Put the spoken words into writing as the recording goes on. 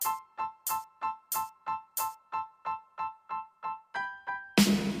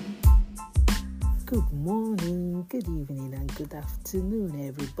Good morning, good evening, and good afternoon,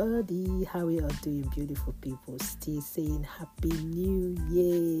 everybody. How are you all doing, beautiful people? Still saying Happy New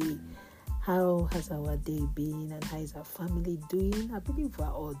Year. How has our day been, and how is our family doing? I believe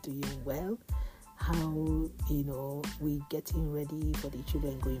we're all doing well. How, we getting ready for the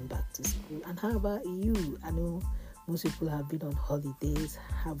children going back to school. And how about you? I know most people have been on holidays.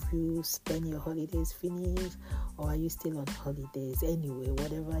 Have you spent your holidays finished, or are you still on holidays? Anyway,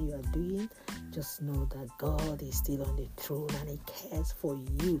 whatever you are doing, just know that God is still on the throne and He cares for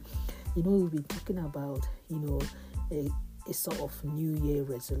you. We've been talking about, a sort of New Year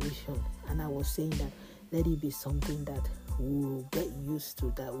resolution, and I was saying that let it be something that we'll get used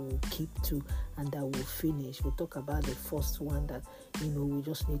to, that we'll keep to, and that we'll finish. We'll talk about the first one, that we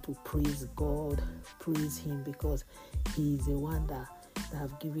just need to praise God, praise Him, because He is the one that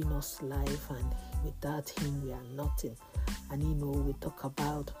have given us life, and without Him we are nothing. And we talk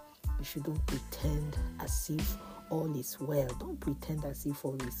about you shouldn't pretend as if all is well. Don't pretend as if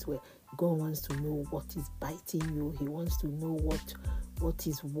all is well. God wants to know what is biting you. He wants to know what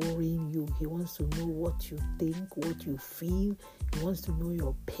is worrying you. He wants to know what you think, what you feel. He wants to know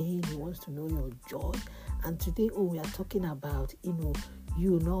your pain. He wants to know your joy. And today, we are talking about,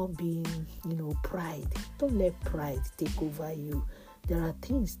 you not being, pride. Don't let pride take over you. There are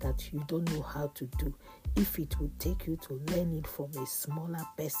things that you don't know how to do. If it will take you to learn it from a smaller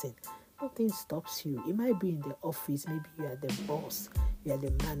person, nothing stops you. It might be in the office. Maybe you are the boss, you are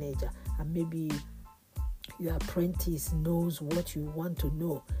the manager, and maybe your apprentice knows what you want to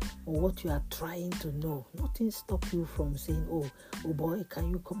know or what you are trying to know. Nothing stops you from saying, oh boy, can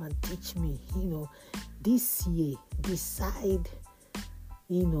you come and teach me? This year, decide,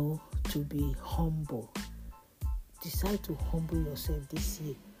 to be humble. Decide to humble yourself this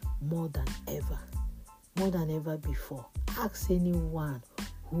year more than ever before. Ask anyone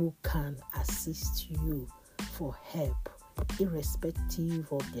who can assist you for help,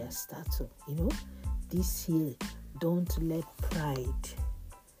 irrespective of their status. This year, don't let pride,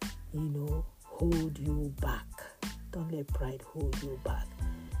 hold you back. Don't let pride hold you back.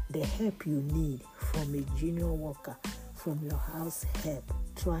 The help you need from a junior worker, from your house help,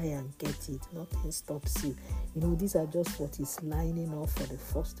 try and get it. Nothing stops you. These are just what is lining up for the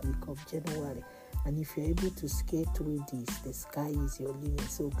first week of January. And if you're able to skate through this, the sky is your limit.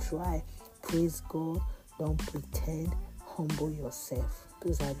 So try, praise God, don't pretend, humble yourself.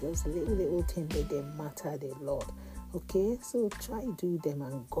 Those are just little things, but they matter a lot. Okay, so try do them,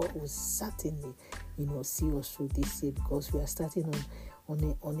 and God will certainly, see us through this year, because we are starting on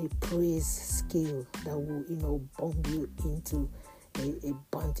a praise scale that will, bomb you into a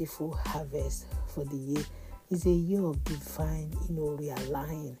bountiful harvest for the year. It's a year of divine,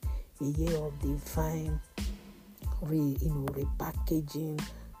 realign. A year of divine, repackaging,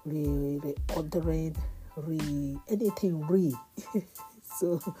 reordering, anything.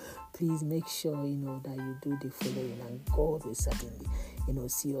 So please make sure that you do the following, and God will certainly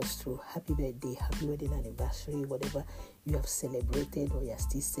see us through. Happy birthday, happy wedding anniversary, whatever you have celebrated or you are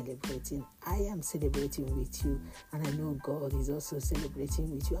still celebrating. I am celebrating with you, and I know God is also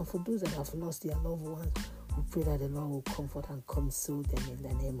celebrating with you. And for those that have lost their loved ones, we pray that the Lord will comfort and console them in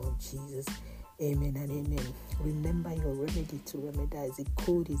the name of Jesus. Amen and amen. Remember your remedy to remedize. The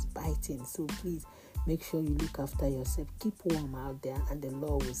cold is biting, so please make sure you look after yourself. Keep warm out there, and the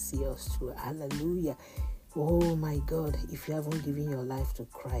Lord will see us through. Hallelujah. Oh my God, if you haven't given your life to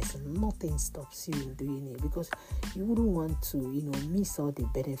Christ, nothing stops you in doing it, because you wouldn't want to, miss all the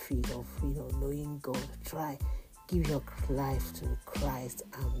benefit of, knowing God. Try. Give your life to Christ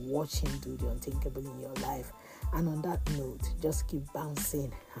and watch Him do the unthinkable in your life. And on that note, just keep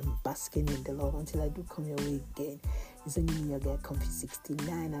bouncing and basking in the Lord until I do come your way again. It's only me, your girl, Comfy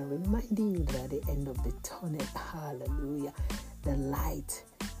 69, and reminding you that at the end of the tunnel, hallelujah, the light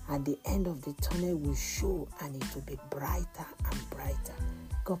at the end of the tunnel will show, and it will be brighter and brighter.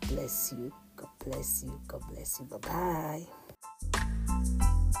 God bless you. God bless you. God bless you. Bye-bye.